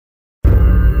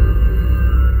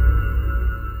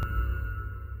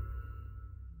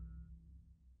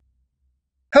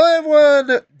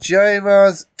everyone,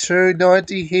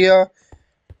 JMars290 here,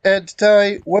 and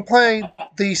today we're playing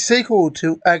the sequel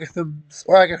to Aghanim's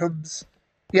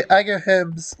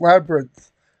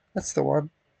Labyrinth. That's the one.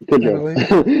 Good job.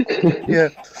 Yeah.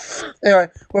 Anyway,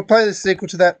 we're playing the sequel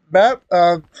to that map.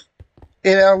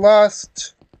 In the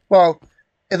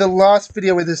last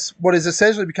video with this, what has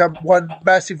essentially become one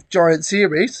massive giant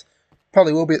series,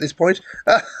 probably will be at this point.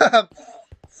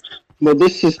 Well,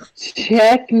 this is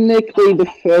technically the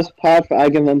first part for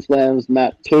Aghanim's Labyrinth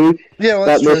Map 2. Yeah, well,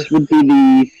 that's but this would be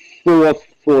the fourth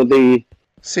for the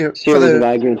series of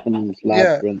Aghanim's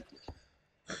Labyrinth.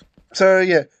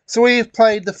 Yeah. So we've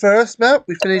played the first map.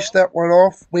 We finished that one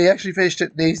off. We actually finished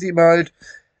it in easy mode,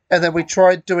 and then we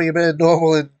tried doing a bit of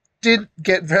normal and didn't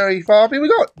get very far. I mean, we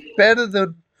got better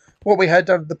than what we had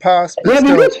done in the past. But yeah, we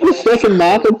got to the second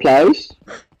marketplace.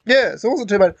 Yeah, so it wasn't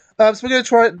too bad. So we're going to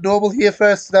try it normal here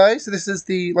first today. So this is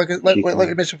the, like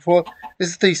we mentioned before, this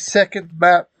is the second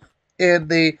map in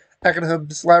the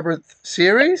Aghanim's Labyrinth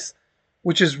series,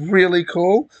 which is really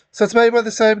cool. So it's made by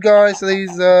the same guy. So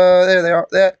these, there they are.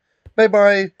 There, made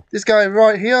by this guy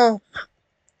right here,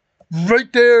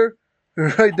 right there.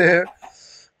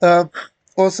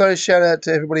 Also, shout out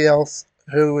to everybody else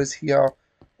who is here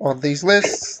on these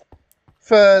lists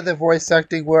for the voice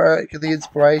acting work and the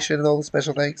inspiration and all the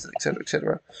special things, etc.,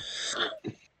 etc.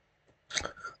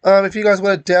 If you guys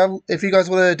want to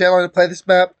download and play this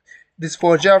map, it is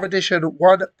for Java Edition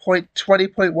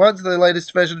 1.20.1, so the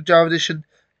latest version of Java Edition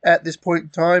at this point in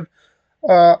time.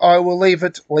 I will leave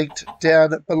it linked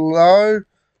down below,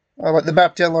 like the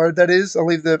map download. That is, I'll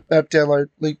leave the map download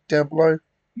link down below.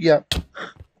 Yeah.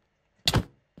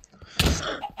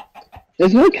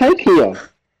 There's no cake here.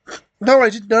 No, I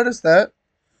didn't notice that.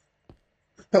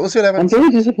 But we'll see what happens. I'm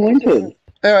very disappointed.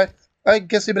 Anyway, I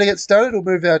guess we better get started. We'll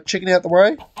move our chicken out the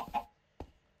way.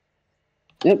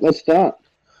 Yep, let's start.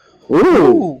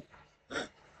 Ooh!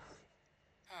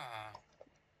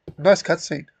 Nice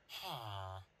cutscene.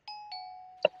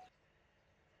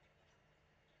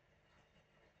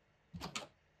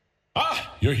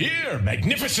 Ah, you're here!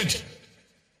 Magnificent!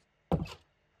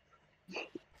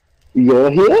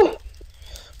 You're here?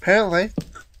 Apparently.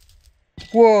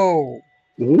 Whoa!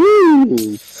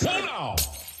 Ooh! Whoa now!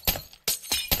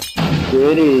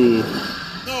 Pretty.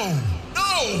 No!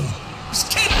 This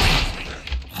can't be!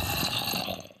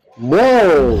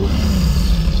 Whoa!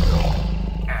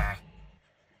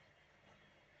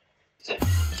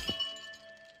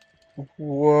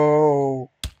 Whoa!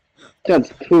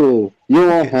 That's cool.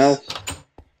 Your house.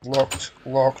 Locked.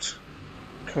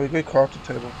 Can we go crafting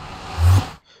table?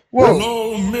 Whoa!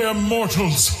 Hello, mere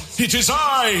mortals! It is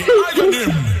I,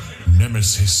 Aghanim!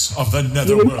 Nemesis of the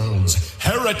netherworlds,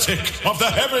 heretic of the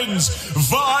heavens,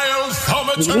 vile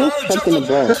thaumaturge of the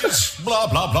worlds, blah,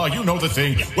 blah, blah, you know the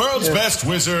thing. World's best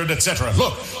wizard, etc.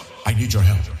 Look, I need your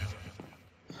help.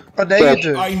 Oh, now you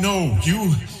do. I know,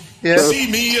 you see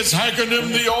me as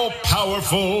Aghanim the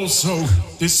all-powerful, so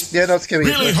this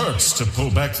really hurts to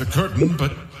pull back the curtain,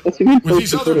 but with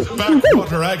these other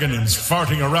backwater Aghanims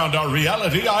farting around our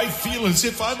reality, I feel as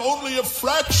if I'm only a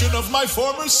fraction of my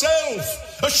former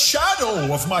self. A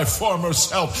shadow of my former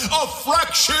self. A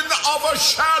fraction of a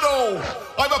shadow.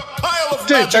 I'm a pile of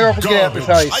magic garbage.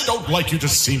 I don't like you to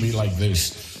see me like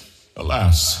this.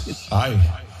 Alas, I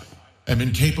am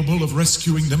incapable of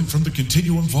rescuing them from the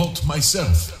Continuum Vault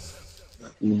myself.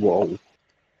 Whoa.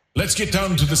 Let's get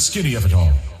down to the skinny of it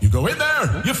all. You go in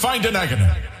there, you find an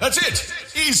Aghanim. That's it.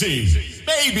 Easy.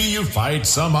 Maybe you fight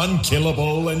some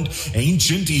unkillable and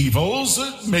ancient evils.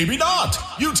 Maybe not.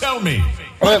 You tell me.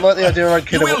 I don't like the idea of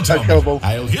unkillable.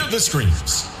 I'll hear the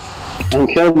screams.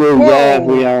 Unkillable, yeah,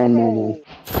 we are on normal.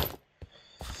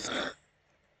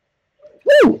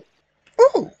 Woo!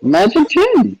 Oh! Magic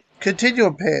 10!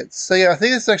 Continuum pants. So yeah, I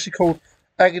think it's actually called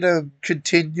Aghanim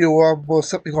Continuum or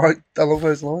something like along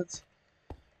those lines.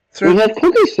 We had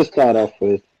cookies to start off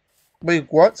with. Wait,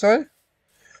 what? Sorry?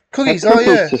 Cookies,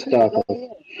 to start off.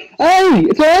 Hey!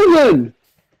 It's Ivan!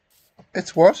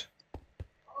 It's what?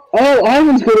 Oh,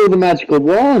 Ivan's got all the magical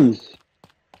wands.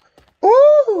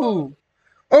 Ooh!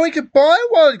 Oh, we can buy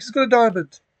one because it's got a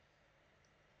diamond.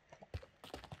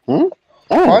 Huh?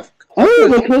 Oh,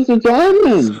 because the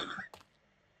diamond.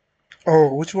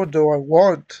 Oh, which one do I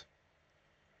want?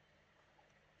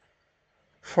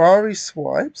 Fiery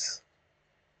swipes.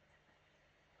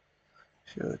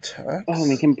 Few attacks. Oh,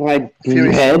 we can buy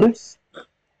bread.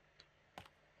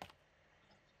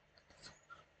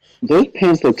 Those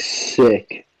pants look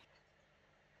sick.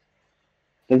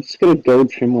 I'm just gonna go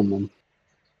trim on them.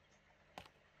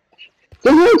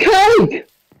 There's no cake!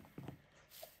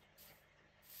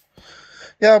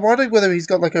 Yeah, I'm wondering whether he's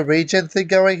got like a regen thing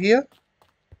going here.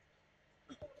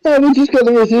 Oh, we just got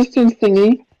the resistance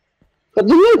thingy. But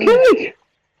there's no cake!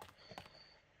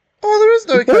 Oh, there is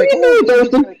no cake!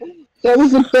 That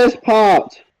was the best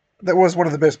part. That was one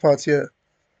of the best parts, yeah.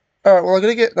 Alright, well, I'm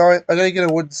gonna get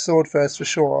a wooden sword first, for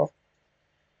sure.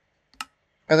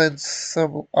 And then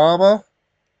some armor.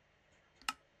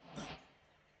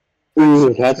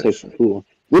 Ooh, that's so cool.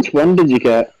 Which one did you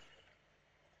get?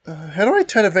 How do I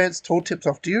turn advanced tooltips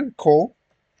off? Do you recall?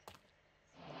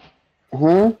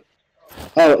 Huh?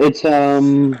 Oh, it's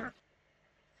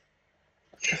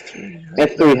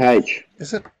F3H.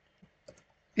 Is it?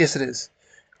 Yes, it is.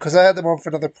 Because I had them on for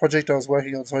another project I was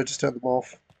working on, so I just turned them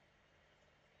off.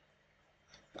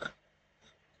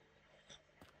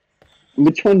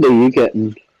 Which one are you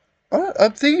getting?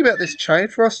 I'm thinking about this Chain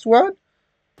Frost one.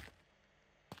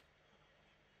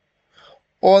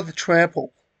 Or the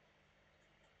Trample.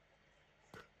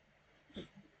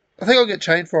 I think I'll get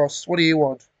Chain Frost. What do you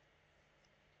want?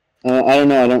 I don't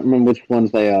know. I don't remember which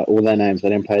ones they are, or their names. I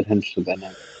didn't pay attention to their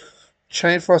names.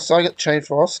 Chain Frost. I got Chain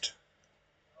Frost.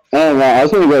 Oh, right. I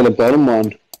was going to go to the bottom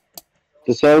one.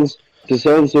 Dissolves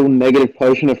all negative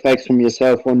potion effects from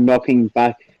yourself while knocking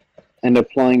back and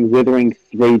applying Withering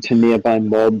 3 to nearby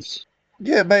mobs.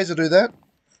 Yeah, may as well do that.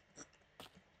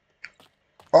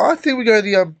 I think we go to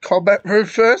the combat room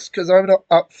first, because I'm not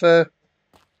up for...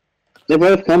 They're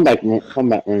both combat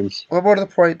rooms. Well, more to the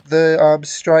point, the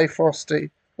Stray Frosty.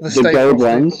 The gold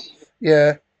ones?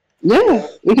 Yeah. Yeah,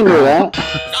 we can do that.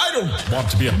 I don't want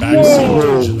to be a backseat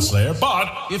dungeon slayer, but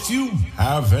if you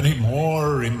have any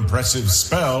more impressive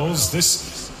spells,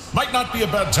 this might not be a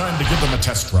bad time to give them a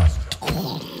test run.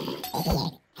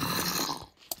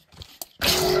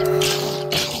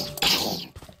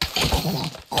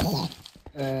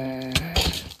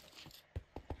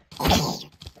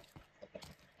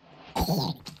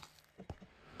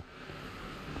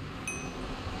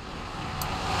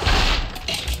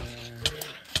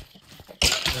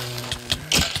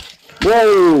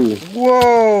 Whoa!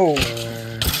 Whoa!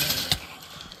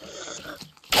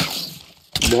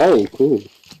 Whoa, cool.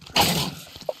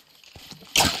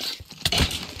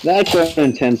 That got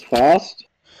intense fast.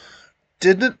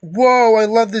 Didn't it? Whoa, I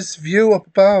love this view up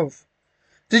above.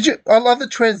 Did you? I love the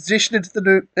transition into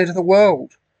the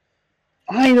world.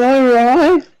 I know,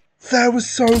 right? That was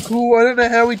so cool. I don't know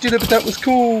how we did it, but that was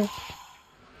cool.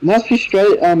 Must be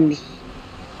straight, actually,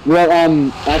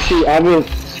 I have a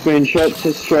screenshot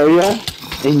to show you,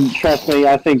 and trust me,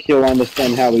 I think you'll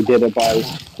understand how we did it by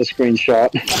the screenshot.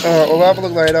 Alright, we'll have a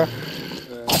look later.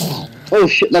 Oh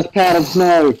shit, that's powdered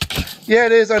snow. Yeah,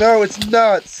 it is, I know, it's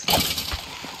nuts.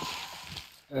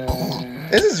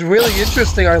 This is really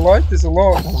interesting, I like this a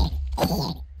lot.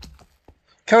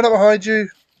 Coming up behind you.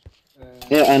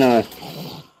 Yeah, I know.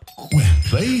 Well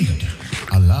played.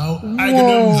 Allow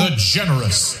Aghanim the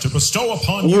Generous to bestow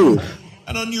upon you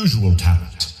an unusual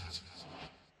talent.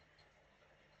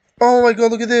 Oh my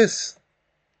god, look at this.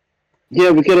 Yeah,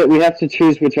 we get it. We have to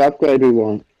choose which upgrade we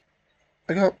want.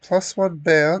 I got +1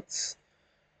 bounce.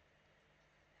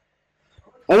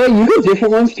 Oh no, you got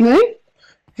different ones to me?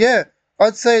 Yeah,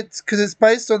 I'd say it's because it's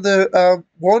based on the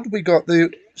wand we got,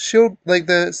 the shield, like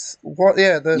the what?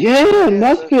 Yeah, the yeah, it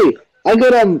must be. I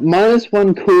got a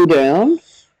 -1 cooldown,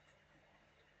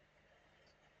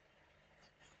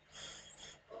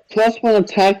 +1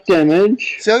 attack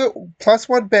damage. So I got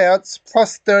 +1 bounce,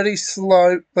 +30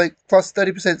 slow, like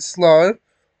 +30% slow,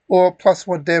 or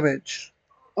 +1 damage.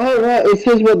 Oh right, it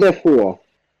says what they're for.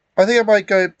 I think I might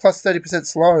go +30%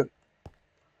 slow.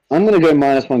 I'm gonna go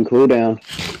 -1 cooldown.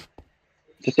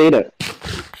 Just eat it.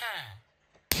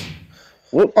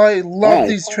 Oh, I love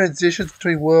these transitions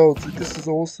between worlds. This is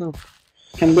awesome.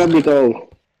 Can grab your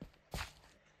gold.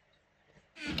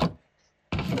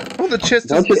 Oh, the chest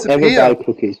has disappeared. Don't you ever buy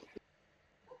cookies?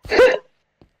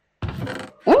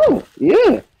 Oh,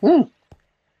 yeah. Huh.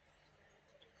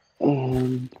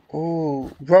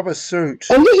 Oh, rubber suit.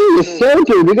 Oh, this is a sword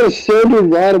dude. We got a sword dude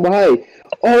right away.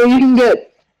 Oh, you can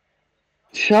get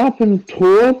sharpened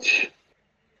torch.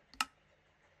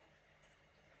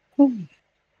 Oh.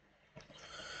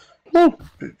 Oh,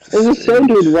 there's a sword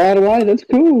dude right away. That's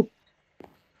cool.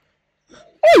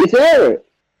 Hey, it's Eric.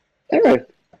 Eric.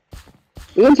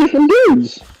 We got different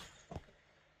dudes.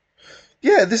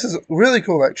 Yeah, this is really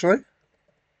cool, actually.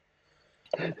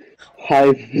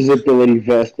 High visibility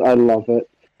vest. I love it.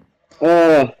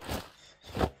 I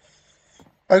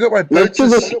got my boots.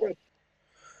 Let's do the...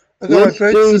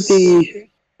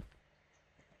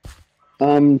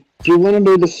 do you want to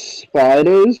do the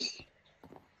spiders?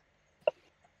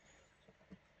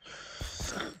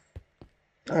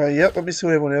 Yep, let me see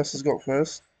what everyone else has got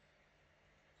first.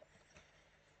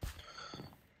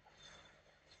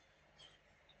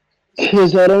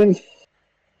 because I don't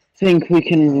think we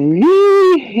can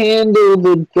really handle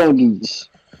the doggies.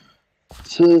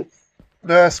 So,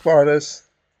 no spiders.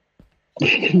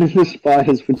 the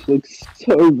spiders, which looks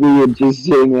so weird just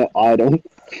sitting there idle.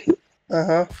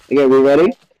 Uh-huh. Okay, we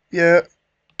ready? Yeah.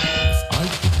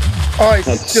 I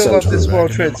still love this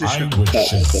world transition. I would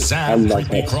shazam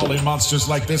creepy crawling monsters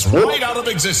like this right out of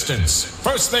existence.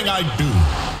 First thing I'd do.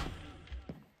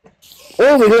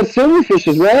 Oh, we got silverfish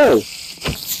as well.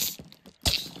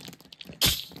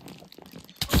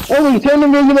 Oh, he turned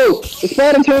invisible. The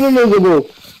spider turned invisible.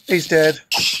 He's dead.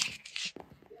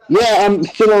 Yeah, I'm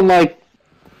still on like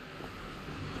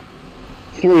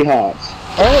 3 hearts.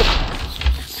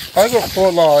 Oh, I got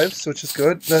 4 lives, which is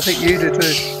good. And I think you do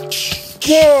too.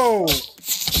 Whoa!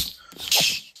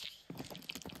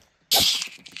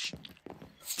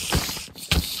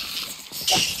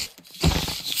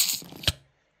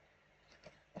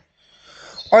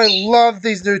 I love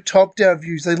these new top-down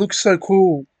views. They look so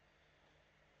cool.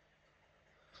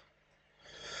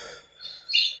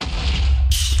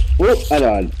 Oh, I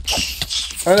died.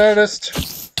 I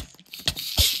noticed.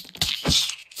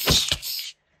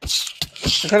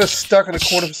 I'm kind of stuck in a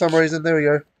corner for some reason. There we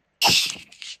go.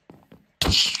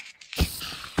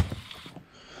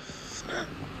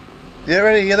 Yeah,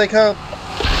 ready? Here they come.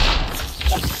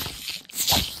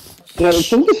 Yeah,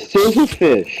 it's all the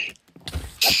silverfish.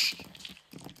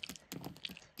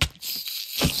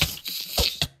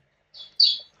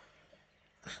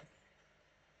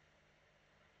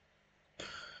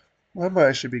 That might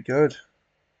actually be good.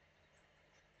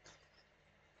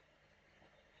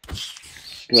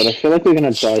 God, I feel like we're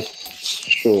gonna die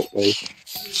shortly.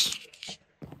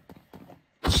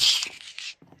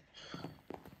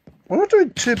 We're not doing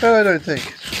too bad, I don't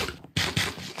think.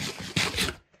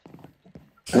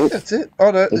 I think that's it.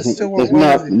 Oh no, there's still one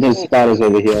more. There's spiders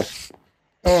over here.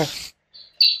 Oh.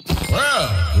 Well,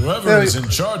 whoever is in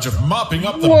charge of mopping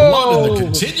up the blood in the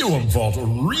Continuum Vault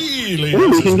really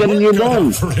we can get a new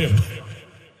one for him.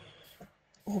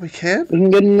 Oh, we can? We can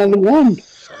get another one.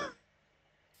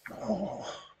 Oh.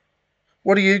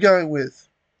 What are you going with?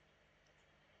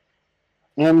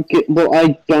 Well,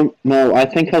 I don't know. I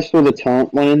think I saw the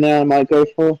talent one in there I might go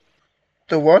for.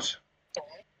 The what?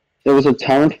 There was a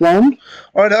talent one.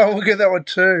 Oh no, we'll get that one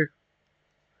too.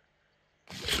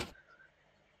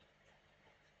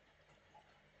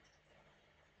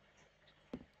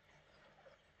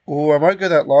 Oh, I might go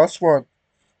that last one.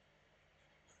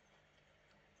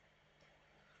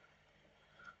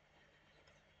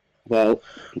 Well,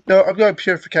 no, I'm going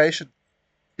purification.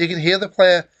 You can heal the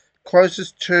player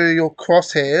closest to your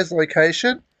crosshairs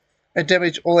location and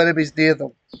damage all enemies near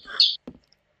them.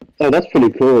 Oh, that's pretty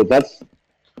cool. That's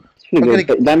pretty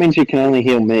good. That means you can only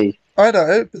heal me. I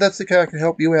know, but that's okay. I can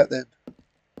help you out then.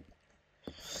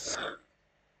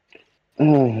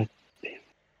 Oh.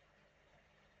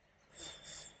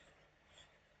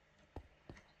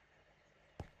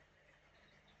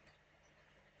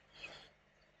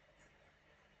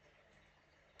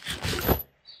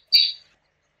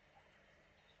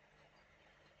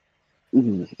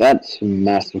 That's a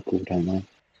massive cooldown, man.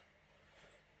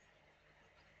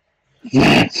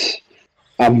 That's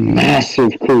a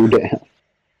massive cooldown.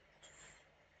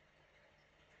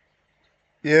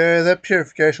 Yeah, that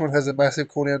purification one has a massive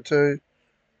cooldown too.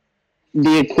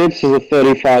 The Eclipse is a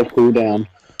 35 cooldown.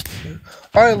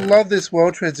 I love this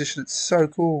world transition. It's so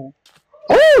cool.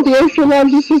 Oh, the extra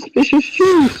lives are suspicious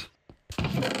shoes.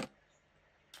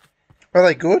 Are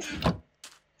they good?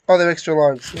 Oh, they're extra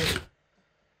lives. Yeah.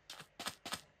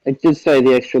 It did say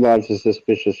the extra lives are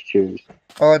suspicious shoes.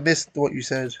 Oh, I missed what you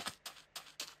said.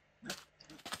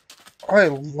 I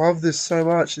love this so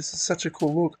much. This is such a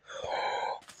cool look.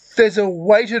 There's a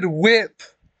weighted whip.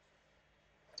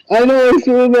 I know, I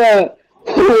saw that.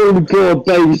 Oh god,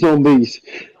 baby zombies.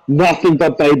 Nothing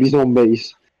but baby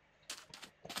zombies.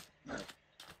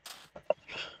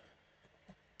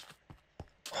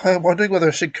 I'm wondering whether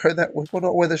I should go that way or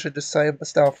not, whether I should just save my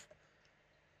stuff.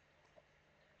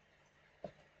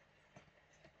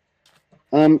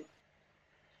 Do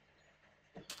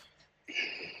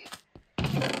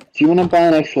you want to buy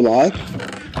an extra life?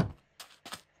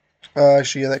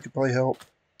 Actually, yeah, that could probably help.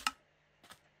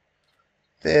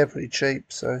 They're pretty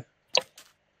cheap, so.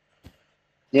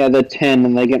 Yeah, they're 10,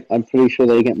 and I'm pretty sure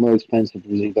they get more expensive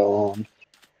as you go on.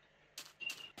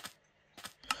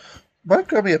 Might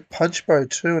grab me a punch bow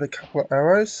too and a couple of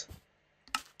arrows.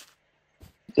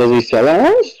 Does he sell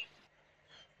arrows?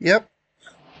 Yep.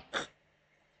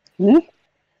 Yeah.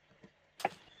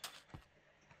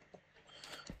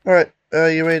 Alright,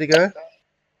 you ready to go?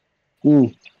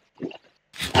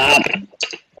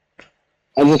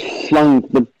 I just flung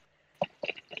the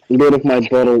lid of my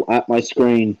bottle at my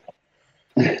screen.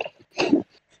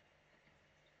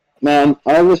 Man,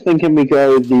 I was thinking we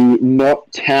go the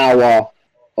not tower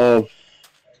of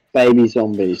baby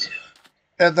zombies.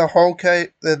 And the whole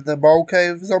cave, the mole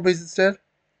cave zombies instead?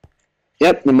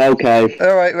 Yep, the mole cave.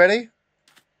 Alright, ready?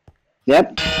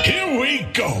 Yep. Here we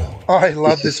go. I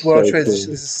love this world transition.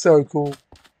 Cool. This is so cool.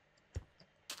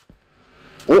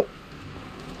 Oh.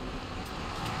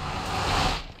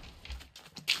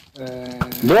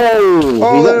 Whoa!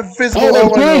 Oh, they're invisible! Oh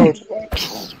my god!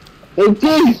 They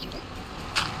dig!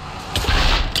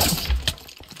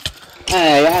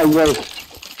 Hey, I was...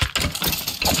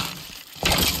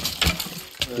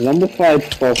 Zombified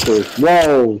fossils.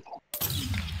 Whoa!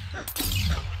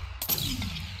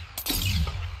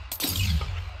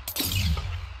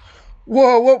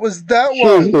 Whoa, what was that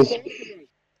Jesus. One?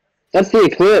 That's the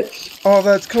eclipse. Oh,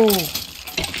 that's cool.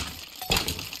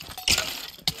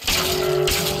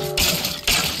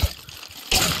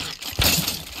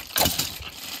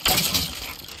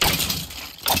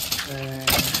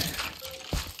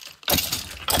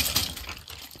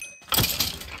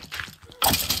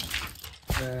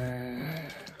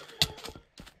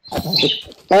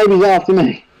 Baby's after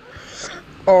me.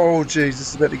 Oh, jeez, this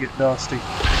is about to get nasty.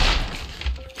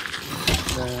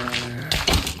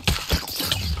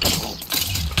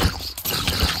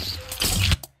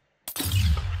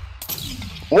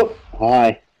 Oh,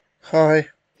 hi. Hi.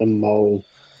 The mole.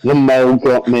 The mole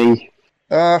got me.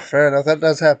 Ah, fair enough. That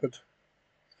does happen.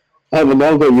 Oh, the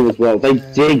mole got you as well. They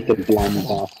dig the blind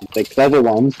bastards. They're clever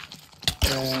ones.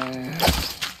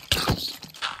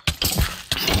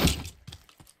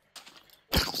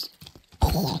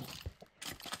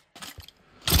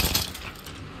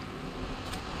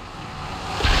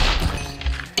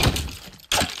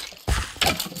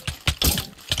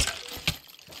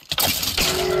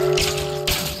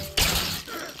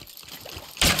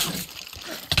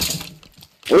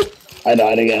 Oh, I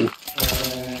died again.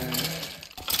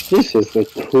 This is a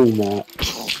cool map.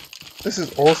 This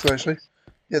is awesome, actually.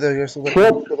 Yeah, there you go. So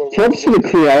props to the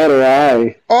creator,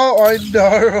 eh? Oh, I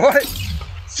know, right?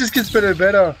 It just gets better and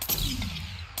better.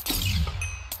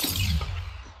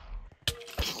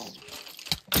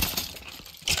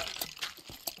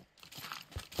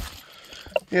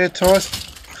 Yeah, Toss.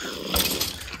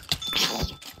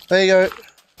 There you go.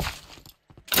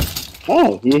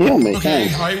 Oh, you healed me. Okay,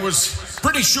 thanks. I was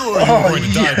pretty sure you were going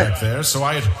to die back there, so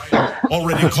I had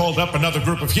already called up another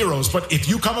group of heroes, but if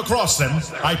you come across them,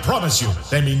 I promise you,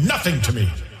 they mean nothing to me.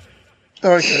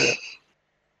 Okay.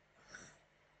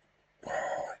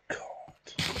 Oh my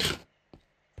god.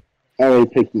 I already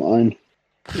picked mine.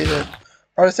 Yeah.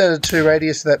 I just added 2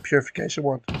 radius to that purification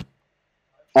one.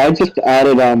 I just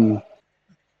added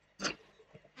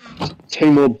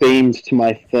 2 more beams to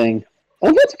my thing.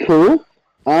 Oh, that's cool.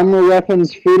 Armor,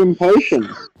 weapons, food, and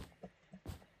potions.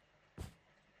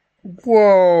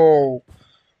 Whoa.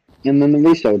 And then the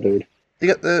resale dude. You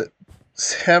got the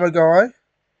hammer guy?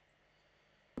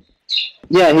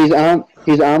 Yeah, he's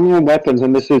armor and weapons,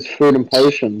 and this is food and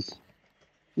potions.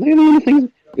 Look at all the things.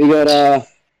 We got,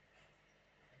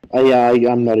 oh yeah,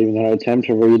 I'm not even going to attempt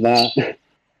to read that.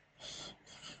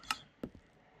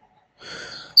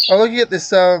 I'm looking at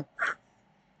this,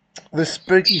 this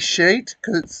spooky sheet,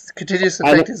 because it's continuous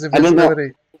effect his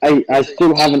invisibility. I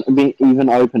still haven't even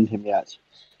opened him yet.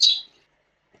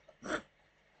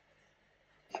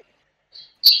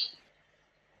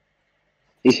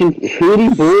 He seems pretty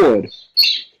bored.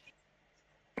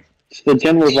 It's the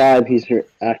general vibe he's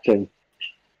acting.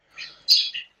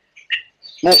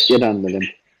 Nope, you're done with him.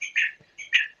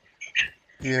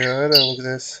 Yeah, I know, look at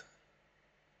this.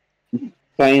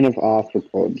 Bane of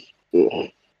arthropods.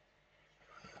 Ugh.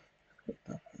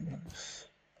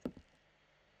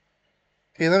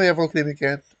 Here, let me have a look at him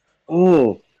again.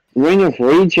 Oh, Ring of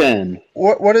Regen.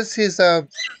 What is his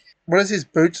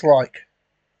boots like?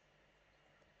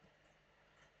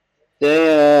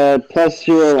 They're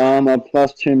 +0 armor,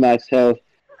 +2 max health,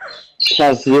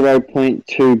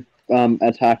 +0.2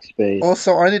 attack speed.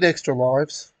 Also, I need extra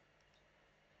lives.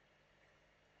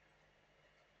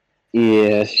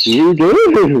 Yes, you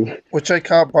do. Which I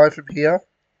can't buy from here.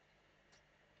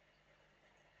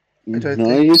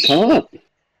 No, you can't.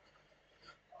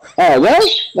 Oh, well,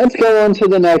 let's go on to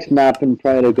the next map and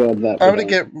pray to God that I'm going to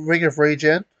get Ring of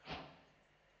Regen.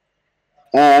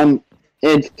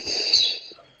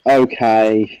 It's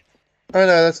okay. I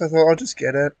know, that's what I thought. I'll just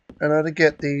get it. And I'm going to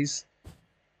get these.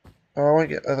 Oh, I won't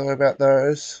get about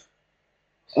those.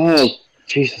 Oh,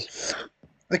 Jesus.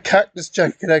 The cactus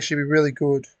jacket could actually be really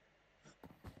good.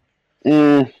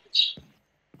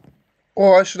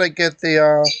 Or should I get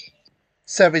the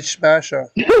Savage Smasher?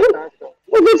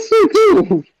 Oh, that's so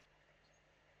cool.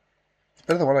 It's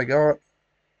better than what I got.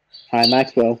 Hi,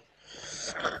 Maxwell.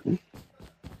 I'm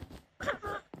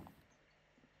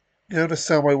going to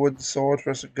sell my wooden sword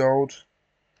for some gold.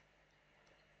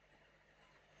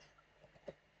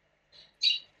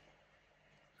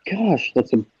 Gosh,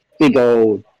 that's a big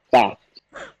old bat.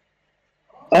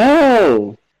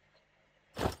 Oh!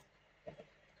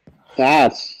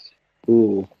 That's...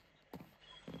 Ooh.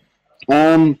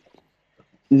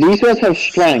 These guys have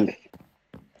strength.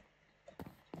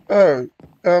 Oh,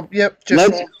 yep, just...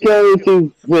 Let's go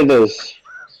to Withers.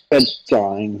 But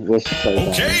dying was so bad.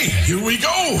 Okay, here we go!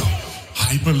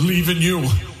 I believe in you.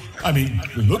 I mean,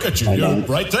 look at you, you're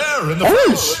right there in the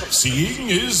flesh. Seeing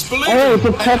is believing. Oh,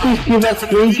 the puppies give us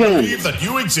regen. Believe that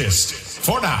you exist,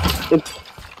 for now.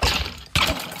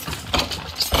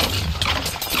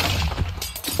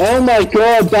 Oh my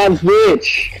god, that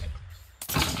witch!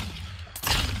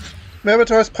 Remember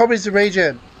to us, puppies to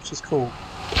regen, which is cool.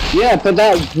 Yeah, but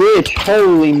that witch,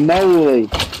 holy moly.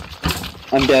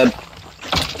 I'm dead.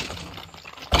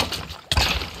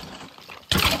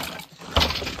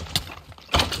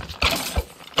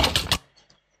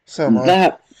 So am I.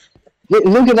 That...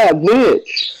 Look at that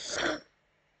witch!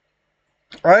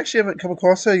 I actually haven't come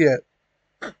across her yet.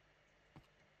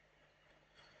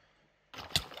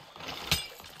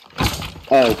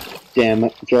 Oh, damn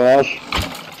it, Josh.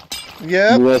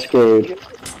 Yeah. We're screwed.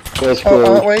 We're screwed.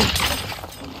 Oh, aren't we?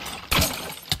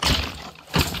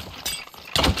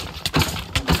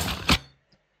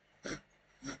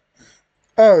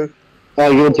 Oh.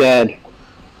 Oh, you're dead.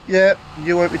 Yeah,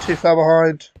 you won't be too far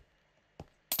behind.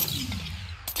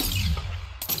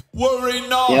 Worry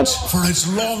not, for as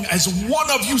long as one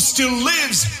of you still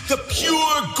lives, the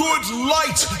pure good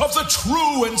light of the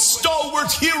true and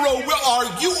stalwart hero are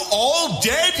you all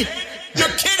dead? You're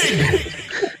kidding!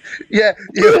 Yeah,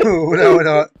 no, we're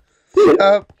not.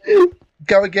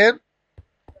 Go again?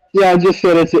 Yeah, I just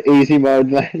set it to easy mode,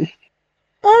 man.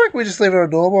 I think we just leave it on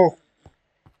normal.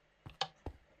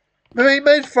 I mean, he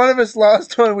made fun of us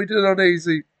last time we did it on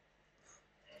easy.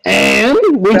 And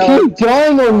we keep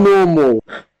dying on normal.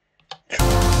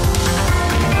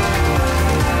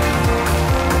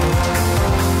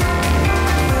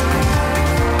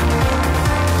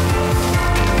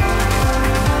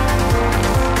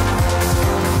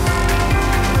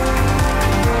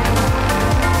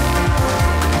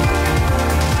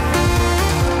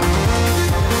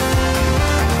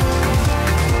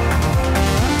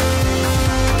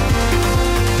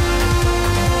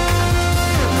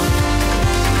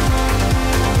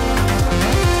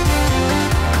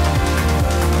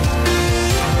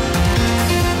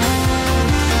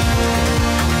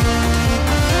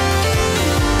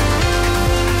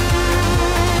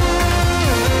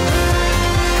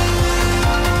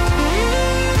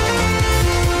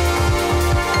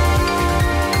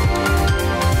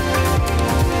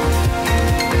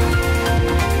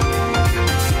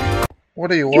 What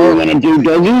do you want? Do you want to do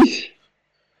doggies?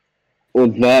 Or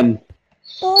them?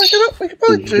 Oh, we can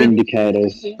probably do...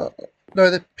 Vindicators.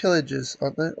 No, they're pillagers,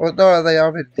 aren't they? Or, no, they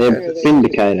are vindicators. They're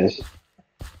vindicators.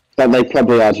 But they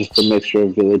probably are just a mixture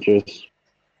of villagers.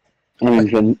 I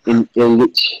mean,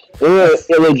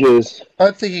 illagers.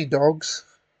 I'm thinking dogs.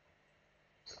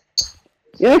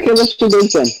 Yeah, okay, let's do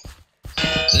these then.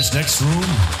 This next room,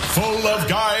 full of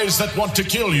guys that want to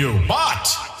kill you. But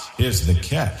here's the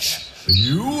catch.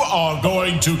 You are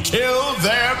going to kill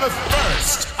them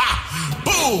first. Ha!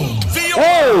 Boom!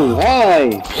 Oh, hi!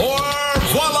 Or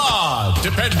voila,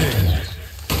 depending.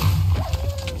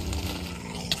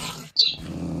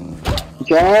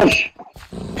 Josh!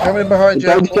 Coming behind the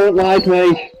you. Dogs don't like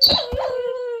me.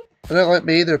 They don't like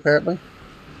me either, apparently.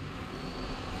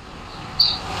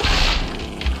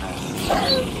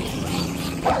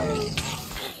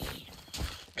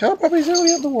 Come on, puppies,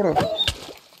 early out the water.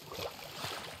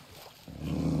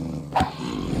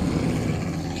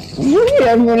 Really,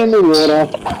 everyone in the water.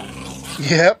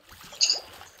 Yep.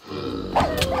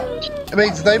 It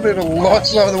means they move a lot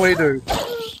slower than we do.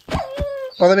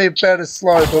 Well, they mean about as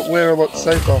slow, but we're a lot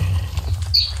safer.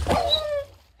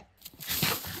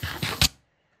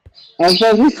 I'm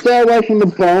supposed to stay away from the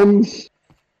bombs.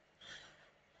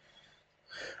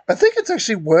 I think it's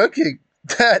actually working,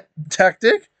 that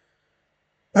tactic.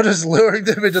 I'm just luring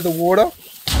them into the water.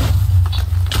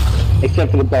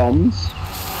 Except for the bombs.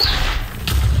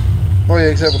 Oh yeah,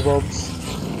 except for the bombs.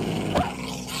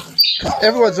 Because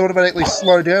everyone's automatically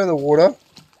slowed down in the water,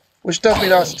 which does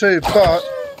mean us too, but...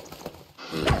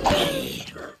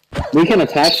 we can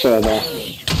attack further.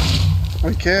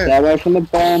 We can. Stay away from the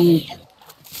bombs.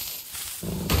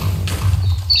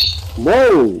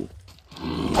 Whoa!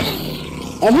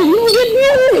 I didn't even get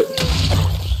near it!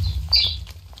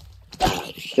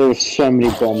 There were so many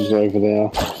bombs over there.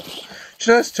 Do you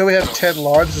notice too we have 10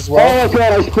 lives as well? Oh my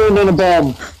god, I spawned on a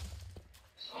bomb!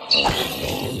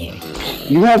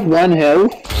 You have 1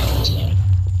 health?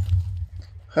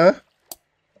 Huh?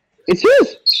 It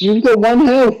says you've got 1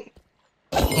 health.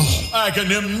 Oh,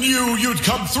 Aghanim knew you'd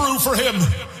come through for him.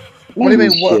 What do you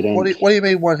mean? What do you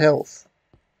mean 1 health?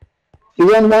 You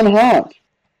won 1 heart.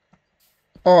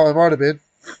 Oh, it might have been.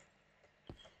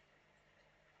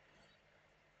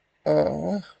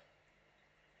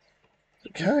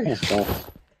 Okay.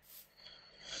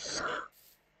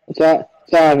 What's that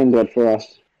haven't got for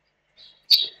us?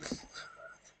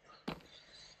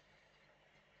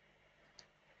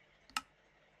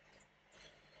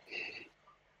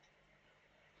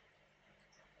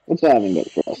 What's that haven't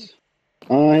got for us?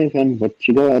 Ivan, what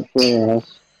you got for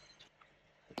us?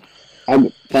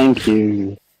 Thank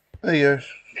you. There you go.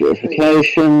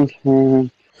 Purification.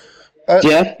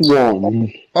 Death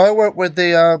 1. I went with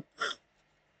the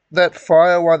that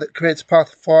fire one that creates a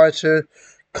path of fire to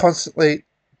constantly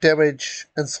damage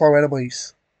and slow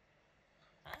enemies.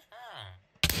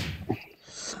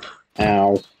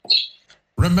 Ow.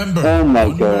 Remember,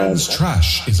 one man's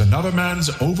trash is another man's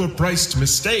overpriced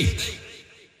mistake.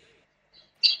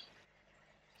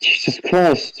 Jesus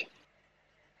Christ.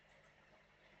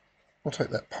 I'll take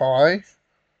that pie.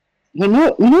 You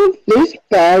know, this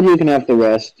bad, you can have the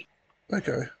rest.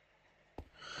 Okay.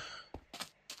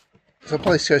 So I'll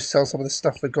probably go sell some of this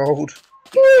stuff for gold.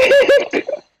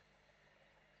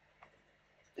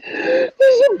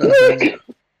 There's a brick!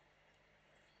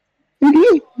 You can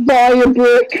just buy a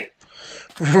brick!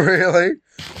 Really?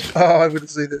 Oh, I'm going to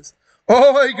see this.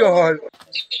 Oh my god!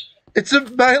 It's a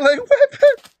melee weapon!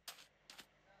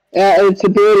 Yeah, its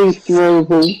ability is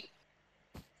throwable.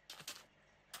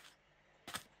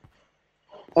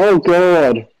 Oh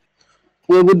god.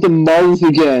 We're with the moles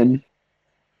again.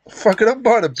 Fucking, I'm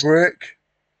buying a brick.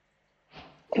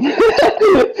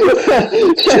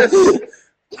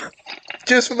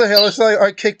 just for the hell of it,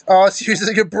 I kicked ass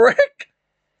using a brick.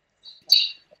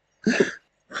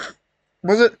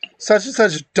 Was it such and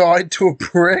such died to a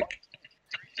brick?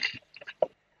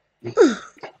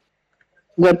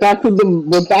 We're back with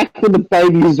the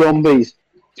baby zombies.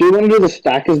 Do you want to do the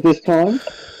stackers this time?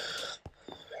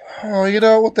 Oh, you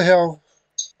know what the hell?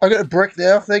 I got a brick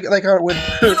now. They can't win.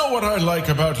 You know what I like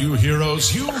about you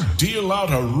heroes? You deal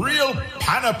out a real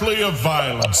panoply of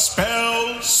violence.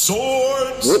 Spells,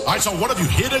 swords. What? I saw one of you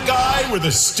hit a guy with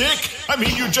a stick. I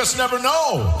mean, you just never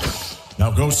know. Now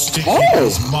go stick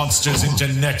these monsters into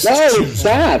next Tuesday. It's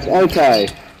that. Okay.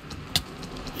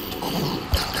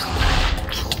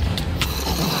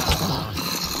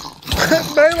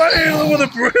 Melee healer with a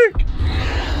brick.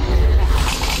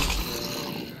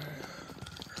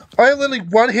 I literally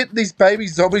one-hit these baby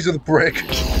zombies with a brick.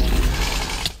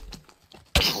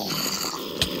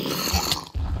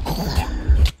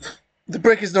 The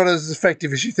brick is not as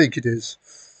effective as you think it is.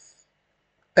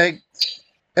 And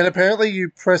apparently you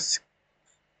press...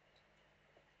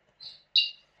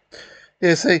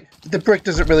 Yeah, see, the brick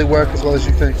doesn't really work as well as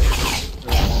you think.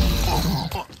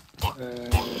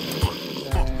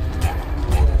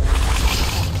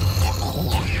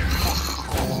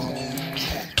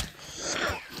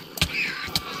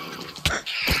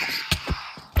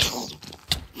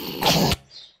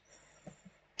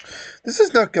 This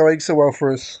is not going so well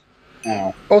for us.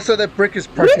 Ow. Also, that brick is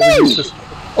practically useless.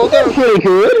 Although, pretty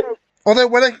good. Although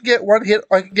when I can get one hit,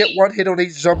 I can get one hit on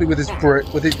each zombie with this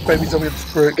brick, with each baby zombie with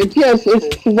this brick. Yes, it's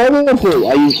throwable.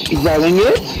 Are you throwing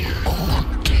it?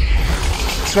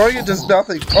 Throwing it does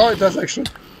nothing. Oh, it does actually.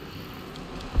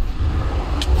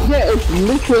 Yeah, its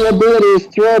literal ability is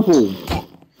throwable.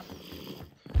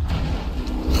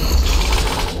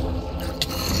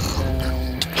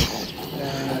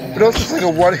 But also it's like a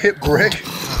one-hit brick.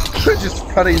 Just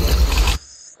funny.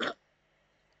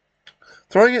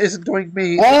 Throwing it isn't doing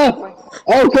me.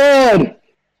 Oh god!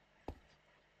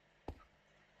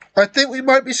 I think we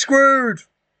might be screwed.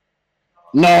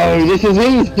 No, this is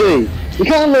easy. You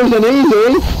can't lose an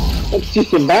easy. That's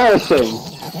just embarrassing.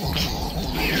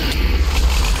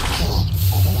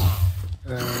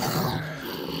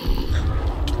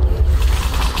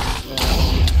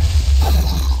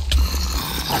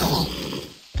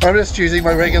 I'm just using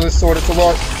my regular sword. It's a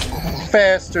lot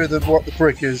faster than what the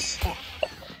brick is.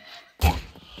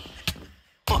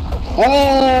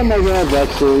 Oh my god,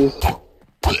 that's it.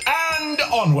 And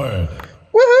onward.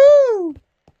 Woohoo!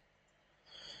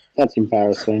 That's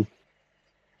embarrassing.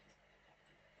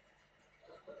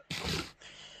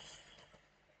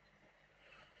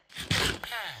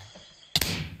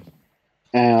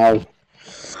 Ow.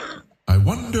 I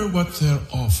wonder what they're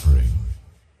offering.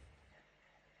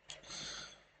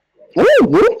 Oh,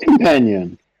 wolf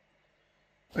companion.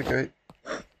 Okay.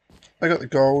 I got the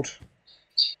gold.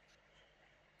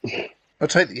 I'll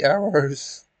take the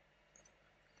arrows.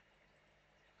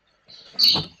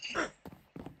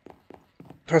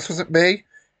 Plus, was it me?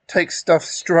 Take stuff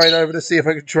straight over to see if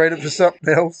I can trade it for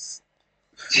something else.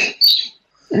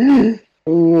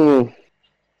 Ooh.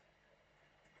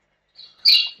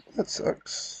 That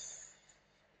sucks.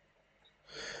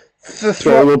 The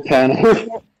solar panel.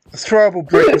 The throwable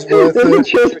brick was worth There's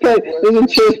it. There's a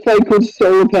chest plate called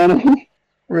solar panel.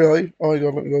 Really? Oh my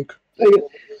god, let me look.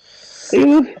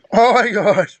 Oh my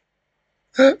god.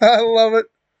 I love it.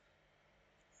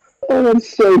 Oh,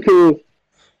 that's so cool.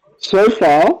 So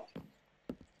far,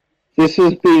 this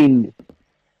has been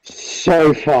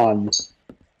so fun.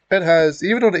 It has.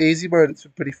 Even on easy mode, it's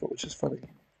been pretty fun, which is funny.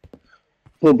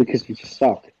 Well, because we just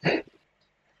suck.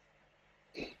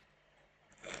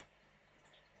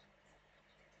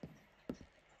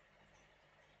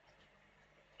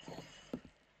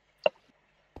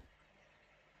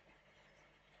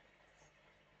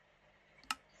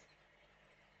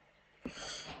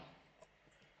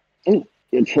 Oh,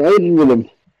 you're trading with him.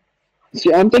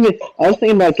 See, I was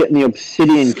thinking about getting the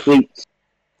obsidian cleats.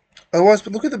 I was,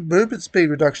 but look at the movement speed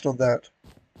reduction on that.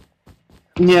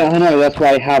 Yeah, I know, that's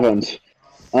why I haven't.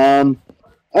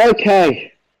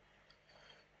 Okay.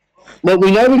 Well,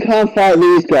 we know we can't fight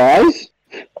these guys.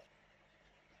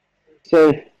 So,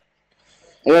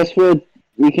 I guess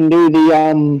we can do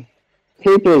the,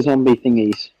 creeper zombie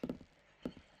thingies.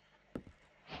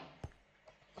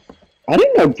 I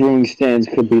didn't know brewing stands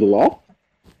could be locked.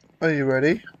 Are you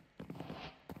ready?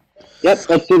 Yep,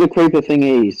 let's do the creeper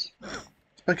thingies.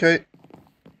 Okay.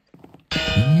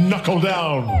 Knuckle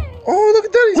down. Oh, look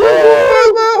at that! He's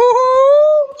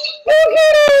Look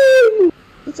at him!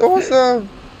 That's awesome!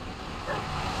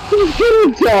 He's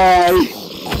gonna die!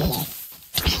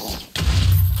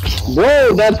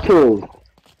 Whoa, that's cool.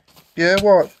 Yeah,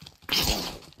 what?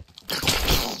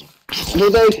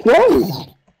 Will they explode?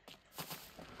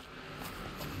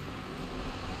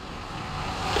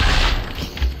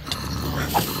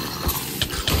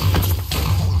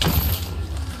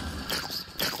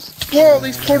 Whoa,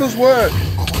 these portals work!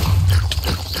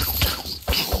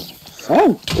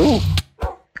 Oh, cool.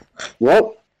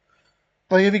 Well,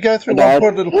 like if you go through one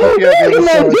portal, it'll pop you out the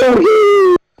other side.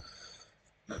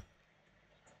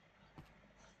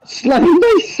 Slaying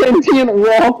the sentient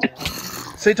rock!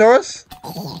 See, Taurus?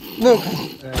 Look!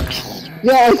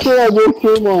 Yeah, I saw I walked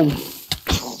through one.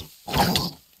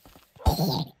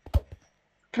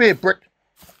 Come here, Brick.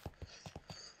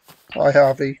 Hi,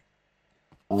 Harvey.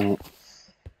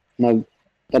 No,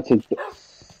 that's a...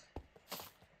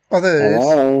 Oh, there it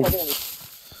Hello. is.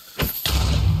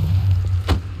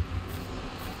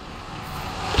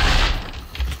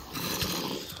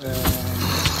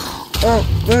 Oh,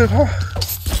 move.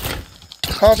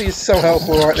 Harvey is so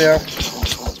helpful right now.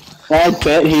 I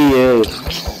bet he is.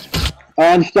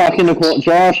 I'm stuck in the water.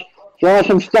 Josh,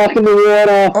 I'm stuck in the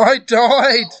water. I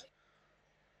died!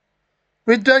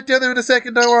 We'll be back down there in a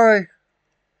second, don't worry.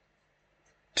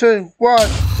 2, 1.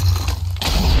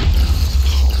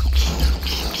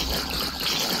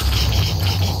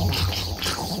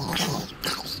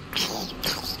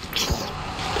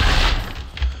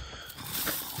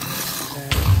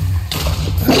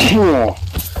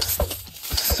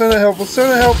 So not helpful, so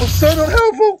not helpful, so not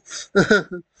helpful!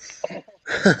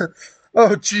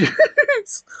 Oh,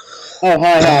 jeez! Oh,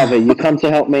 hi, Harvey. You come to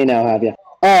help me now, have you?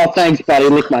 Oh, thanks, buddy.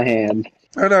 Lick my hand.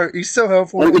 I know, he's so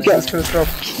helpful with this kind of stuff.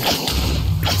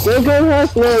 Go,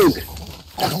 Luke!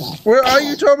 Where are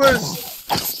you,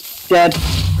 Thomas? Dead.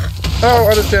 Oh,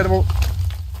 understandable.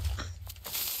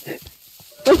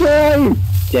 Okay!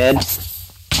 Dead.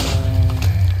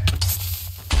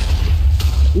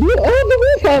 Oh, the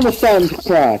wolf armor starting to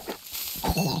crack.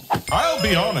 I'll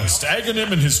be honest,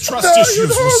 Aghanim and his trust issues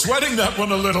were sweating that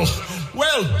one a little.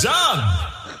 Well done!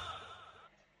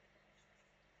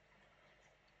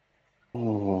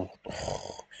 Oh.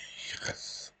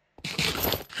 Yes.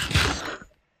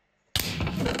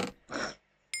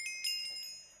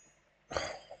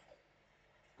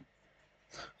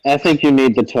 I think you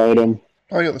need the totem.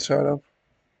 I got the totem.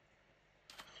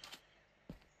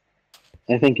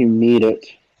 I think you need it.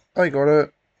 I got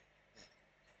it.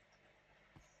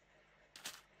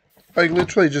 I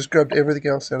literally just grabbed everything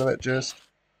else out of that chest.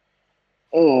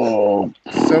 Oh.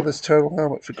 Sell this turtle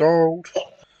helmet for gold.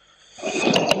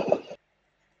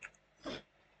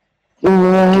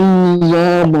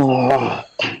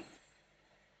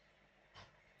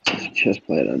 Chest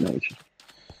plate, I know.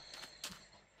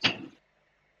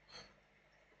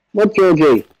 What,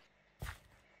 Georgie?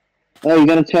 Oh, you're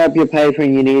gonna tear up your paper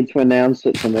and you need to announce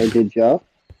it to me, did you?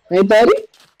 Hey, buddy?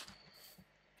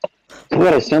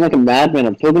 God, I sound like a madman.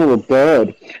 I'm talking to a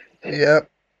bird. Yep.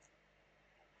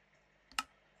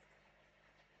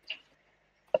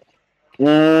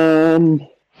 I'm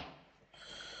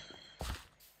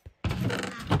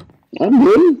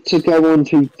ready to go on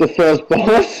to the first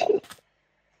boss.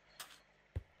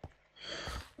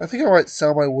 I think I might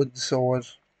sell my wooden sword.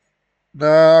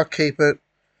 Nah, I'll keep it.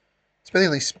 It's the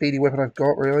only speedy weapon I've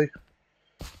got, really.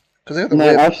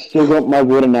 No, I've still got my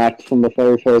wooden axe from the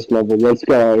very first level. Let's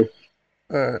go.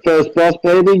 First boss,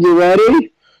 baby, you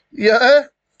ready? Yeah.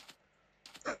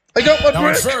 I got my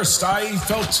brick. At first, I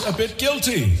felt a bit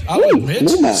guilty. I'll admit,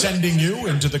 sending you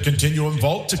into the Continuum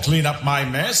Vault to clean up my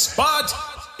mess, but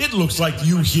it looks like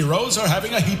you heroes are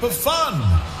having a heap of fun.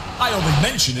 I only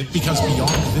mention it because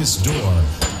beyond this door,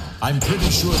 I'm pretty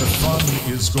sure the fun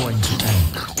is going to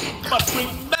end. But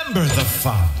remember the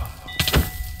fun.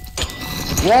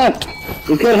 What?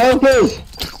 You can help us!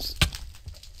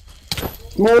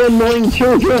 More annoying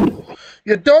children!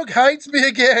 Your dog hates me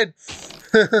again!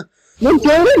 No,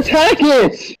 don't attack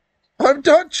it! I'm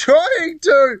not trying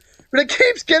to! But it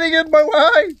keeps getting in my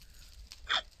way!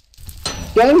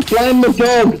 Don't blame the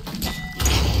dog!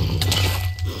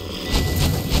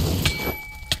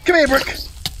 Come here, Brick!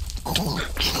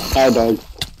 Hi, dog.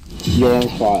 You're on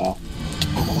fire.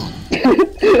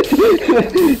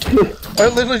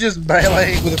 I'm literally just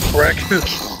meleeing with a brick.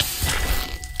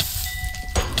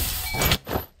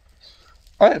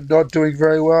 I am not doing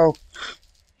very well.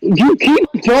 You keep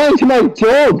dying to my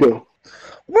dog! I'm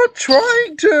not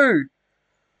trying to!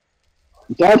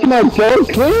 Die to my dog,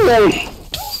 clearly!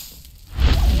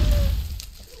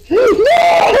 No!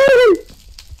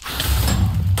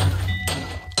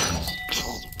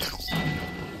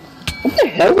 What the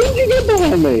hell did you get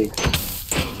behind me?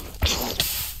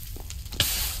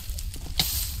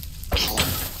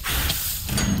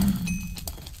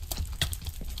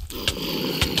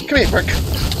 Come here, Brick.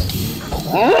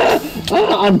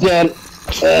 I'm dead.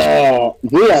 Oh,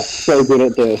 we are so good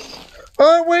at this.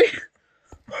 Aren't we?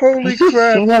 Holy crap. This is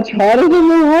so much harder than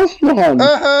the last one.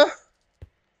 Uh-huh.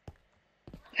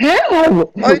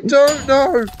 How? I don't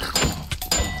know.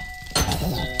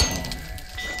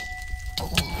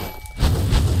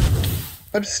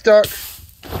 I'm stuck.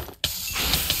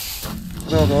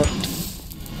 No, I'm not.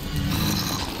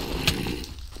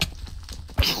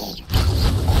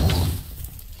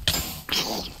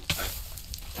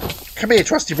 Come here,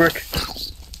 trusty Brick.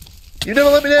 You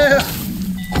never let me down.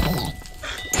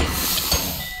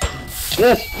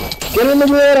 Yes. Get in the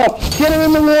water. Get him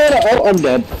in the water. Oh, I'm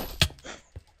dead.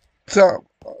 So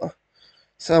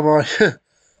am I.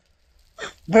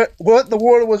 But what? The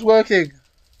water was working.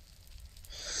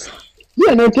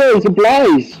 Yeah, no, it's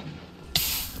ablaze.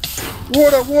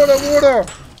 Water, water, water.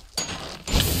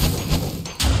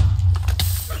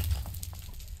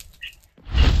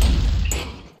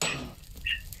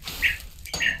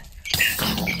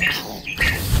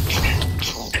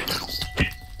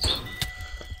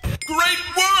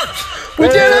 We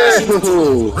did it!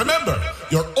 Remember,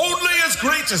 you're only as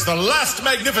great as the last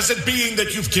magnificent being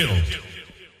that you've killed.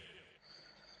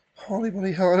 Holy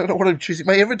bloody hell, I don't know what I'm choosing.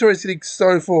 My inventory is getting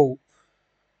so full.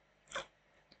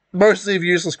 Mostly of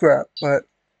useless crap, but...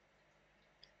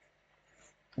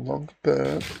 Long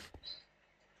bird.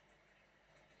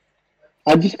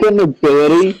 I just got an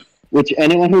ability, which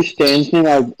anyone who stands near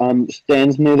the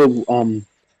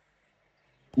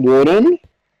warden,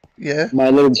 yeah, my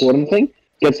little warden thing,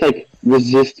 gets like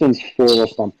resistance 4 or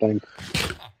something.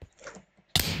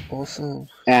 Awesome.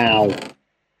 Ow.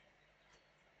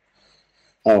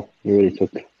 Oh, you already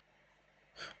took.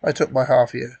 I took my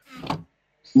half here.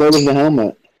 Where was the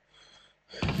helmet?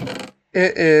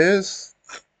 It is.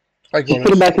 I got Just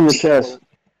put it back in the chest.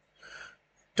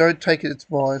 Don't take it, it's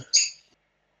mine.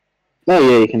 Oh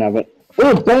yeah, you can have it.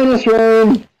 Oh, bonus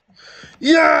room!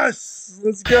 Yes!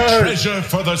 Let's go! Treasure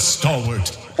for the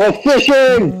stalwart. Oh,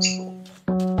 fishing!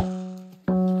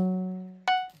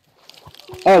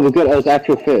 Oh, we're good. It's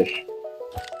actual fish.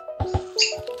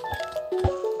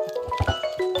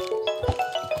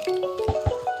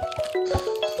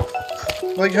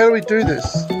 Like, how do we do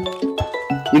this?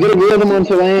 You gotta reel them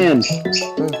onto land.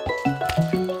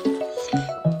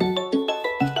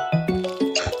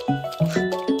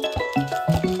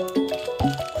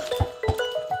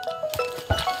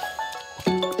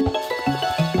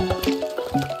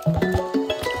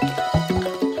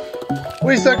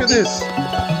 We suck at this.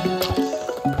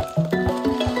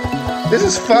 This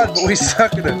is fun, but we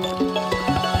suck at it.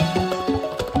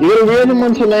 You gotta reel them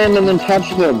onto land and then touch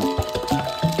them.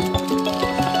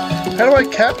 How do I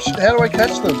catch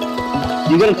them?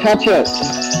 You gotta touch it.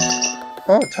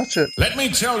 Oh, touch it. Let me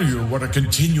tell you what a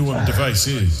continuum device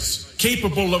is.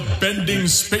 Capable of bending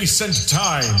space and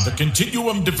time, the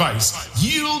continuum device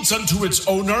yields unto its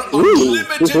owner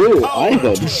unlimited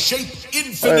power to shape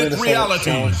infinite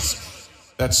realities.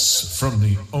 That's from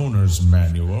the owner's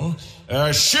manual.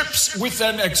 Ships with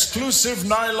an exclusive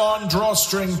nylon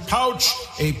drawstring pouch,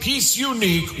 a piece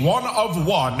unique, one of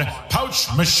one,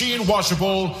 pouch machine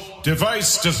washable,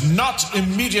 device does not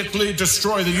immediately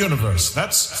destroy the universe.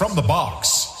 That's from the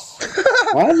box.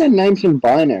 Why are their names in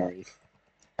binary?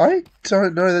 I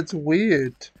don't know, that's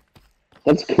weird.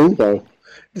 That's cool though.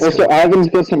 Also, Ivan's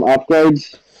got some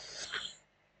upgrades.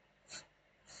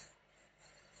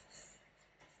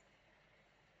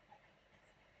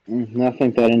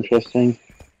 Nothing that interesting.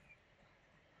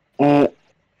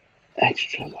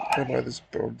 Extra life. I know this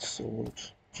bronze sword,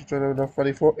 which I don't have enough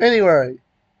money for. Anyway.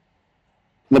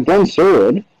 The bronze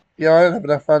sword? Yeah, I don't have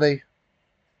enough money.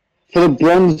 For the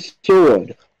bronze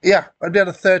sword? Yeah, I'm down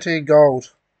to 13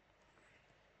 gold.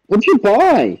 What'd you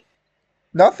buy?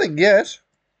 Nothing yet.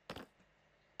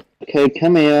 Okay,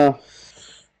 come here.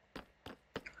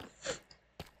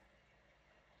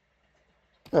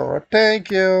 Alright, thank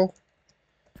you.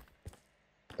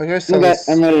 Okay,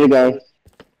 I'm ready to go.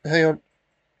 Hang on.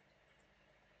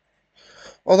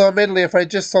 Although, admittedly, if I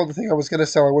just sold the thing I was going to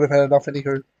sell, I would have had enough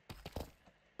anywho.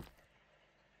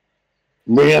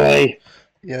 Really?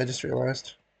 Yeah, I just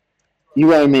realised.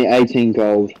 You owe me 18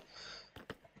 gold.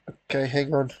 Okay,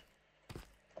 hang on.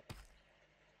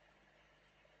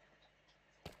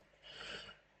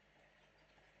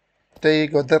 There you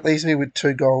go. That leaves me with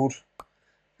 2 gold.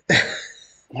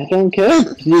 I don't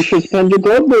care. You should spend your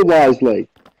gold more wisely.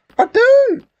 I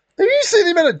do. Have you seen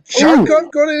the amount of junk I've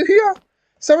got in here?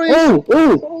 Somebody.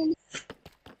 Oh.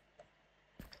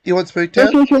 You want Spook Town?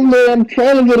 This was from the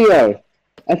trailer video,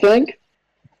 I think.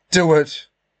 Do it.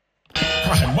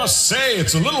 I must say,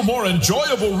 it's a little more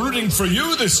enjoyable rooting for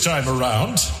you this time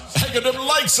around. Aghanim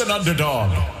likes an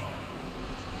underdog.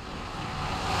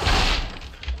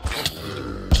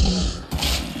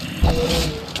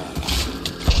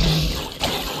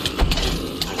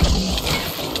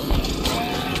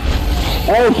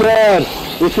 Oh god,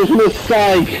 this is a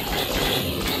mistake.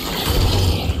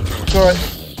 It's alright.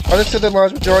 I just said the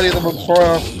large majority of them on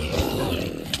fire.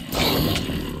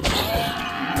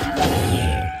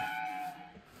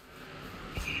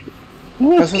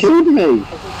 Oh, it killed me.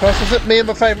 This is me and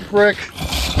my favourite brick.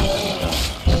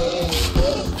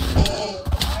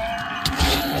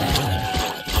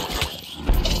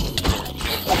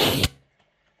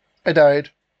 I died.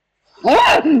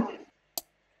 Ah!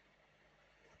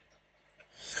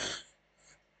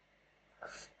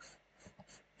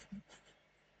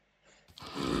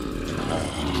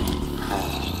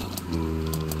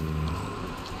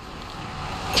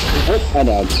 Oh, I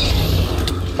died.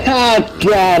 Ah,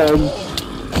 got him.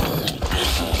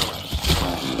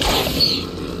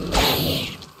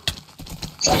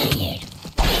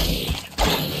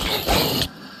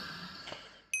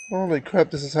 Holy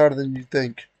crap, this is harder than you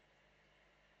think.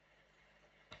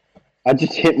 I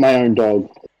just hit my own dog.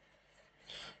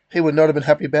 He would not have been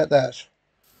happy about that.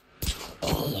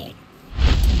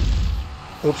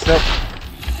 Oops, nope.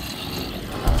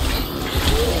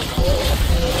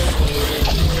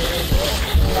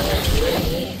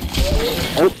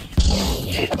 Oh.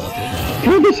 I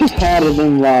think this is harder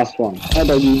than the last one. How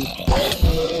about you?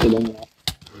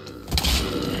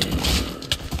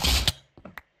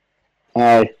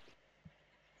 Hi.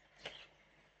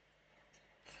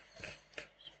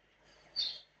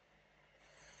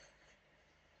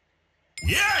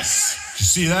 Yes! You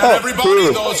see that,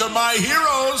 everybody? Those are my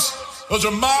heroes. Those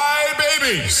are my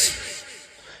babies.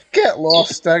 Get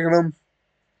lost, Aghanim.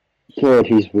 God,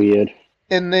 he's weird.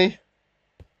 Isn't he?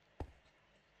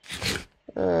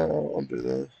 I'll do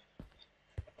that.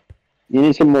 You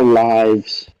need some more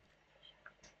lives.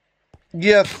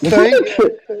 Yeah,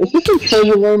 Is this a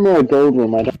treasure room or a gold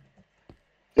room? I don't.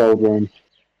 Gold room.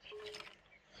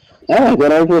 Oh, I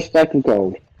got over a stack of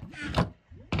gold.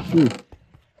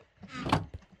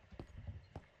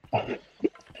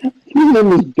 You name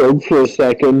this dog for a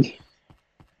second.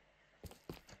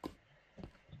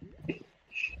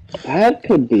 That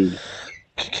could be.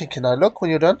 Can I look when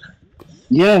you're done?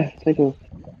 Yeah, take a.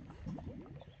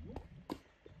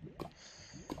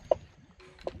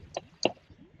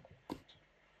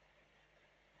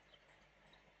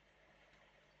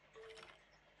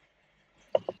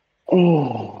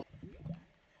 Oh.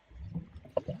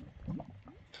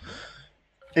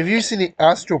 Have you seen the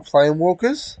Astral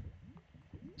Planewalkers?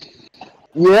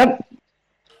 Yep.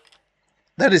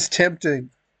 That is tempting.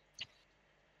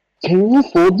 Can you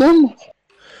afford them?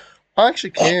 I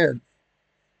actually can.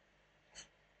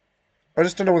 I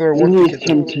just don't know whether I want to get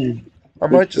them. I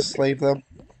might just leave them.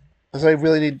 Because I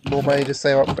really need more money to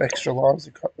save up for extra lives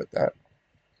and crap like that.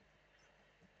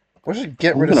 I should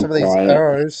get rid of some of these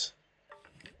arrows.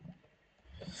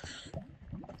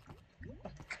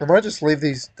 I might just leave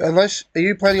these. Unless, are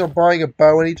you planning on buying a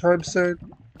bow anytime soon?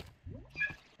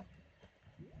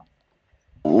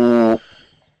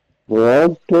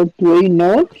 Probably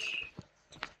not.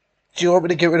 Do you want me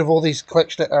to get rid of all these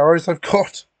collection of arrows I've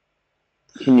got?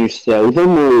 Can you sell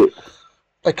them, or...?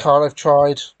 I can't, I've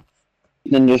tried.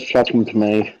 Then just chuck them to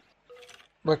me.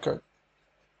 Okay.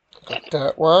 I got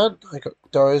that one, I got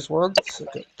those ones, I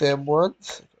got them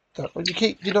ones, I got that one.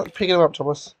 You're not picking them up,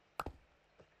 Thomas.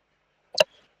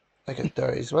 I got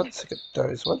those ones, I got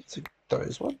those ones, I got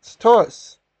those ones.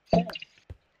 Thomas!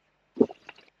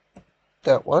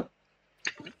 That one.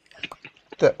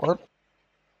 That one.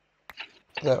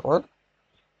 That one.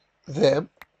 Them.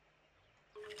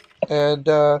 And,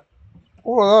 all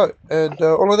of that. And,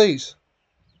 all of these.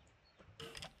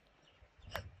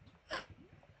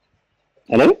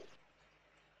 Hello?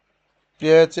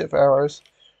 Yeah, that's it for arrows.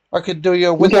 I could do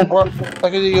your wither one. I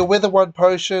could do your wither one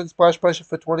potion, splash potion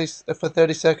for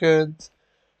 30 seconds.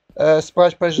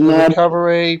 Splash potion to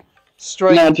recovery.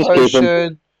 Strength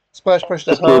potion. Splash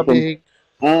potion to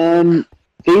harming.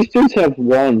 These dudes have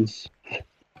wands.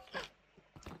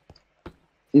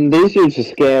 And these dudes are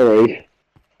scary.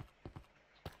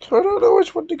 I don't know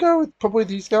which one to go with. Probably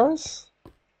these guys.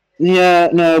 Yeah,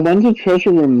 no, one's a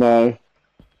treasure room though.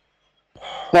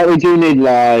 But we do need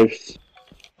lives.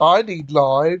 I need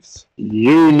lives.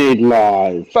 You need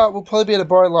lives. But we'll probably be able to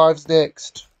buy lives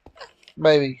next.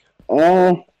 Maybe.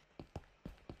 Oh.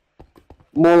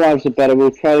 More lives are better.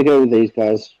 We'll try to go with these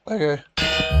guys. Okay.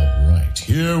 Alright,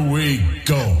 here we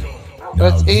go.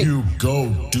 Now you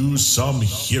go do some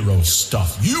hero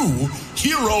stuff. You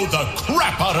hero the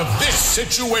crap out of this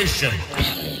situation.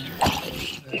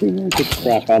 Hero the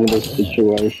crap out of this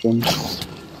situation.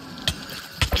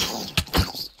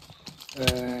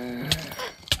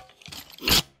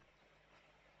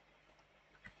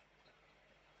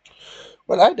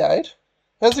 Well, I died.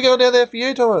 How's it going down there for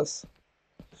you, Thomas?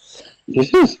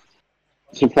 This is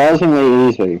surprisingly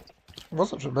easy. It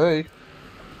wasn't for me.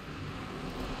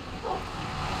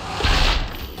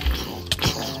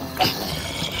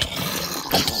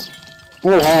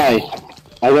 Oh, hi.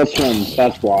 I got swarms,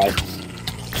 that's why.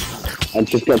 I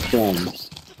just got swarms.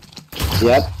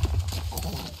 Yep.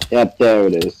 Yep, there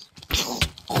it is.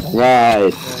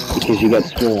 Right, because you got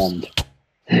swarmed.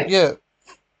 Yeah.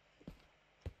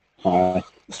 Hi.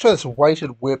 Let's try this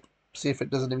weighted whip, see if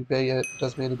it does me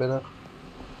any better.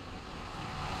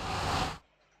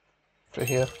 For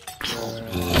here.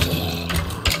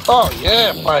 Oh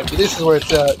yeah, baby, this is where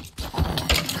it's at.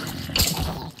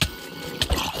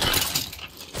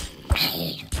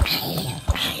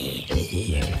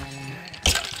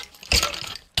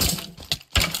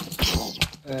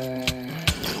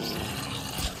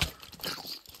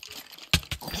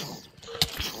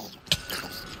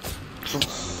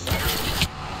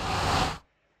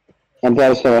 I'm glad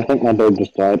to say I think my bird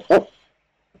just died. Oh!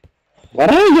 Why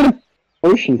did I get a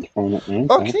potion thrown at me?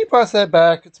 Oh, can you pass that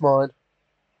back? It's mine.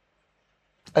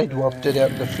 I dropped it out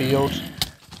in the field.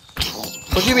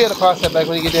 Would you be able to pass that back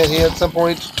when you get down here at some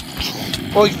point?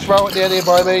 Or you throw it down here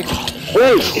by me?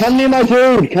 Wait! Come near my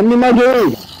dude! Come near my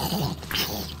dude!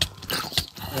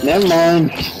 Never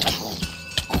mind.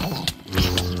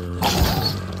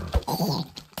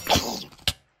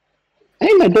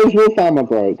 Hey, my dude's wolf armor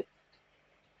broke.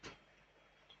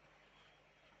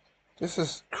 This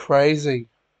is crazy.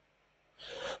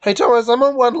 Hey Thomas, I'm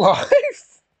on 1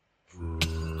 life.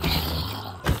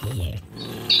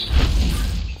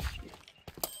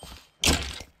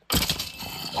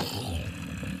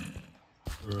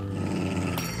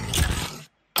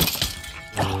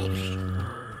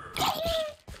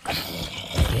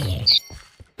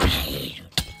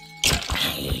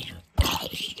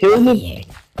 Kill the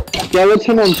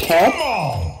skeleton on top?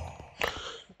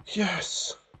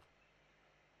 Yes.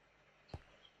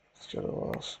 Let's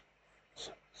go to us.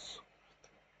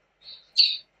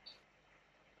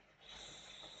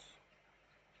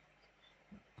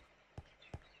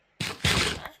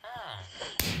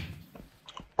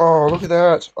 Oh, look at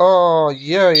that. Oh,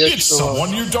 yeah. It's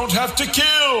someone you don't have to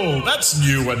kill. That's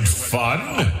new and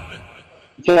fun.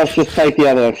 Just take the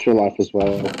other extra life as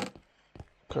well.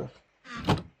 Okay.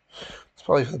 It's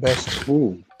probably for the best.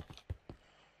 Ooh.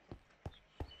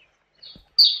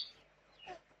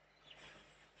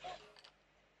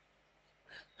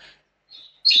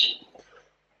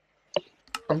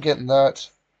 I'm getting that.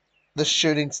 the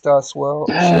shooting star swirl.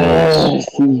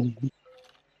 Percy.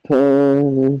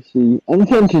 I'm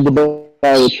tempted to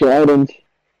buy the trident.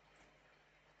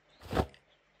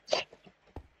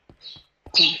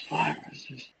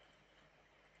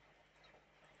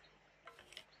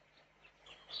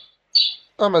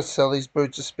 I must sell these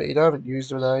boots of speed. I haven't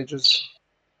used them in ages.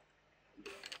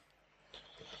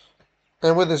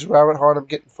 And with this rabbit hide, I'm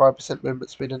getting 5% movement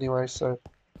speed anyway, so.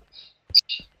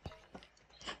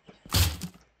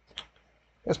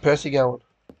 Where's Percy going?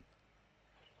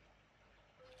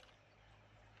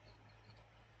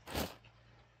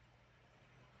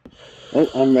 Oh,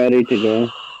 I'm ready to go.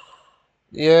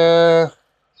 Yeah.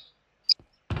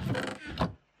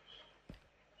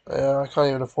 Yeah, I can't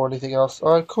even afford anything else.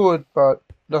 I could, but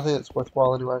nothing that's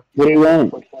worthwhile anyway. What do you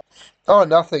want? Oh,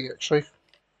 nothing actually.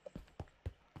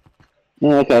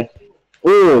 Oh, okay.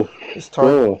 Ooh, This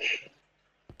time. gosh.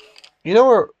 You know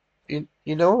where?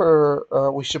 You know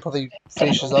where we should probably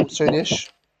finish this up soonish.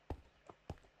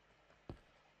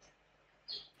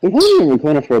 We've only been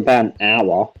recording for about an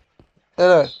hour. I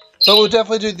know, but we'll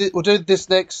definitely do. We'll do this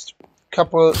next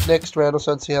round or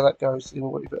so and see how that goes. See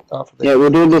what we get after that. Yeah,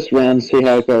 we'll do this round, see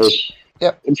how it goes.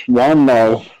 Yep. Which one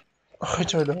though? I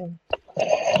don't know.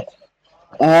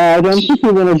 I don't think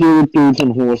we're gonna do dudes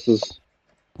and horses.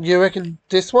 You reckon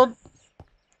this one?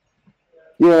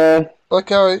 Yeah.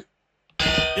 Okay.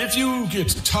 If you get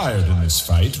tired in this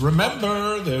fight,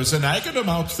 remember there's an Aghanim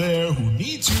out there who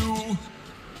needs you.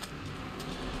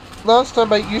 Last time,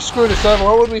 mate, you screwed us over.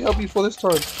 Why would we help you for this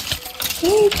time?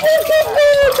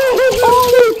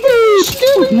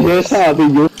 Yes, Harvey,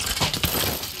 you.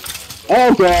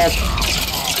 Oh gosh.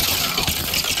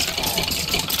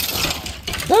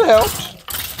 That helped.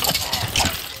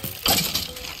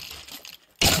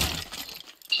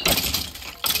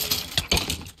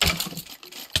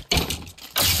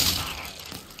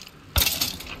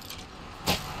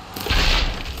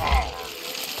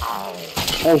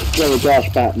 Oh gosh,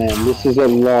 Batman, this is a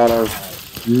lot of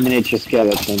miniature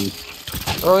skeletons.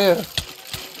 Oh yeah.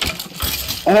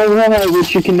 Oh right,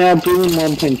 which you can now do in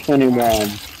 1.21.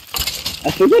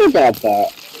 I forget about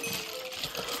that.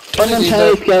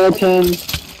 Skeletons,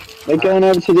 they're going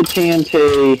over to the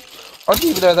TNT. I didn't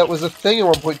even know that was a thing in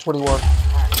 1.21.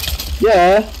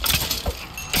 Yeah.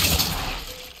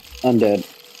 I'm dead.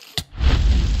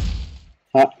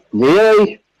 Huh?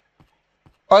 Really?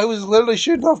 I was literally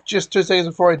shooting off just 2 seconds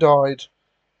before I died.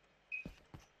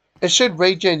 It should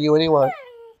regen you anyway.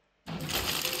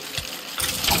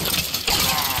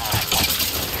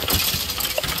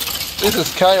 This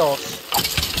is chaos.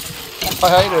 I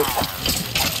hate it.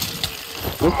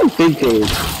 What's a big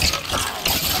dude?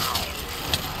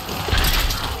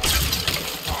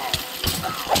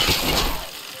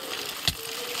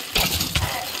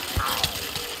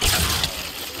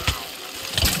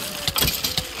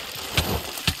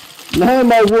 No,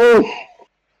 my wolf!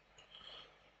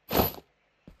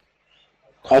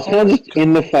 I was kind of just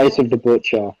in the face of the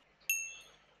butcher.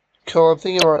 Cool, I'm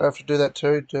thinking I might have to do that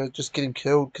too, to just get him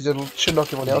killed, because it should knock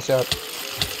everyone else out.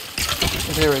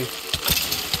 In theory.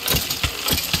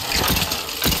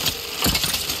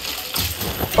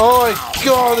 Oh my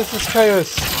god, this is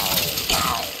chaos!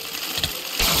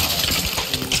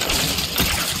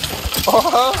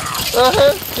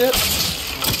 Yep.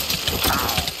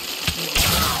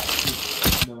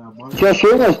 Josh,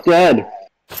 you're almost dead.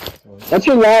 That's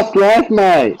your last life,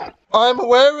 mate. I'm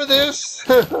aware of this!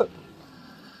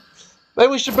 Maybe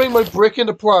we should bring my brick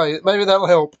into play. Maybe that'll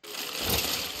help.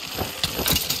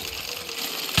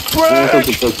 Brick!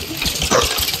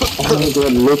 Oh my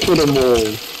god, look at them all.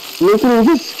 Look at all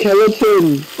the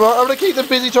skeletons. Right, I'm gonna keep them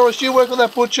busy, Thomas. You work on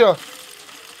that butcher.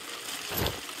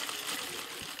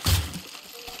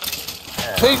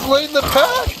 He's leading the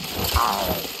pack!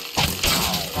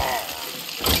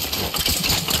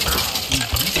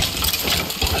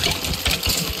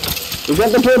 We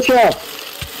got the butcher!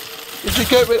 Did you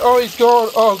get me? Oh, he's gone.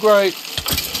 Oh, great.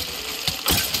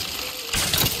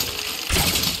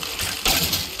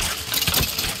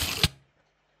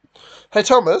 Hey,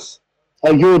 Thomas.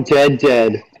 Oh, you're dead.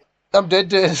 I'm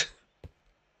dead.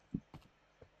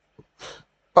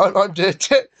 I'm dead.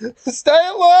 Stay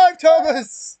alive,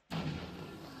 Thomas!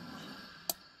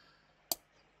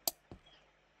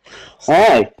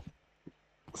 Hi.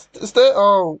 Stay.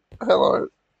 Oh, hello.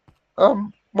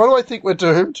 Why do I think we're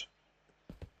doomed?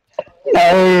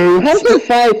 No, have the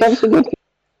faith. I've still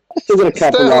got a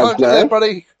couple Stay alive there, there,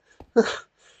 buddy.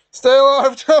 Stay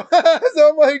alive, Thomas!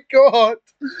 Oh my god!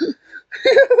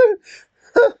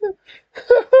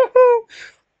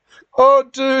 Oh,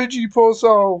 dude, you poor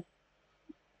soul.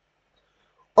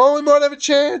 Oh, we might have a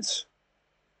chance.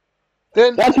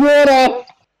 Then that's water.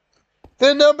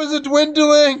 Their numbers are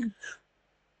dwindling.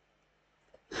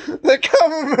 They're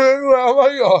coming. Oh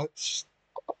my gosh.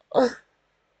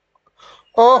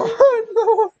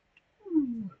 Oh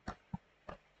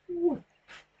no.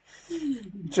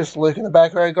 Just look in the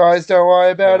background, guys. Don't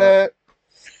worry about it.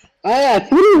 Oh, yeah, I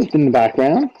thought he was in the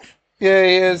background. Yeah,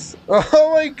 he is.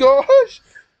 Oh my gosh.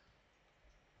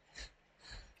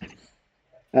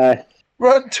 Run,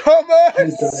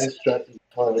 Thomas!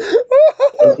 Oh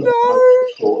no!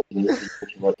 Oh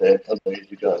my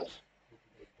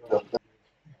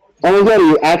god, are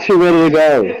you actually ready to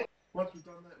go?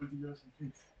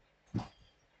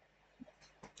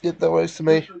 Get that ways to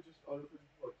me.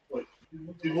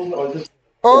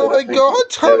 Oh my god,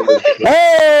 Thomas!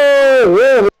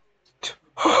 Hey!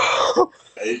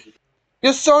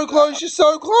 You're so close, you're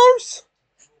so close!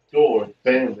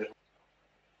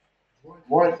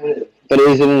 But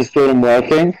isn't it still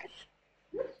working?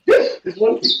 Yes, it's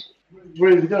working.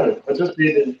 Ready to go. I just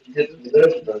need to get the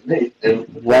version of me.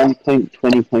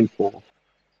 1.20.4.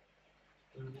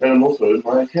 And I'm also in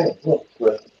my account.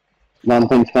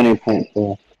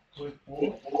 1.20.4.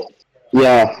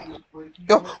 Yeah.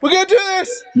 Go. We're gonna do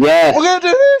this! Yes. We're gonna do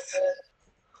this!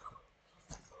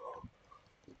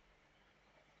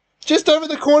 Just over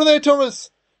the corner there,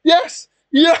 Thomas. Yes!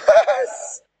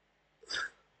 Yes!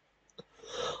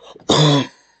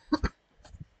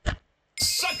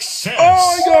 Success!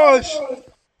 Oh my gosh!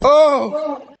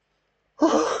 Oh!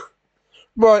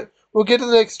 Right, we'll get to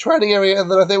the next training area and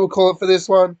then I think we'll call it for this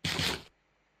one.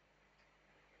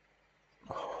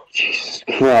 Jesus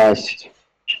Christ.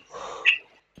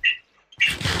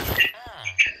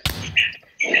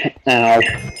 Ow.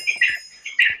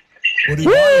 What are you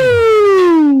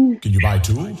buying? Can you buy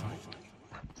two?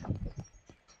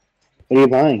 What are you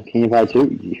buying? Can you buy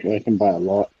two? I can buy a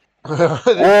lot. Oh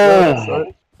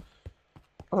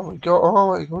my god,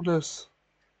 oh my goodness.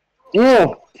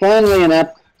 Oh, finally an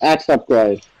axe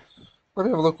upgrade. Let me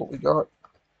have a look what we got.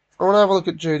 I want to have a look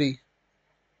at Judy.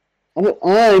 I'm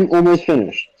almost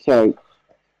finished, so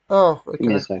Oh, okay. give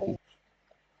me a second.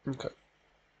 Okay.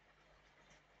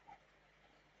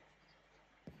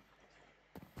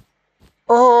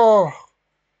 Oh!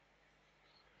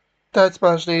 That's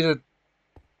much needed.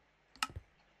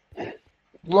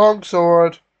 Long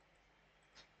sword.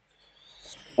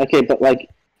 Okay, but like,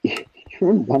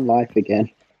 you're in one life again.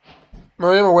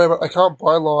 I am aware, but I can't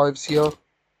buy lives here.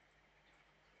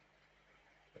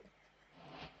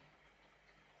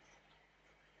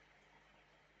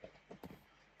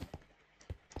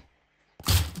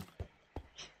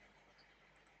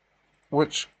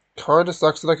 Which kind of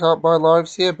sucks that I can't buy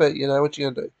lives here, but you know what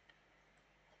you gonna do.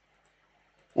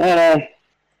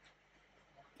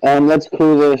 Let's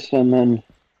call this and then.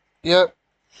 Yep.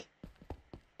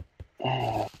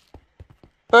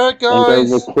 Alright, guys. And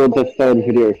go record the third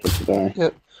video for today.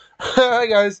 Yep. Alright,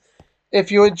 guys.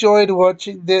 If you enjoyed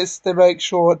watching this, then make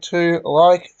sure to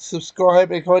like,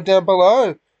 subscribe, and comment down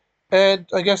below. And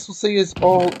I guess we'll see you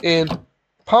all in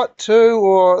part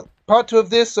 2 of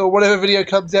this or whatever video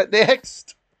comes out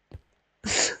next.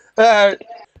 Alright.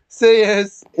 See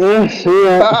yous. Yeah, see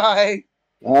ya. Bye.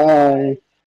 Bye.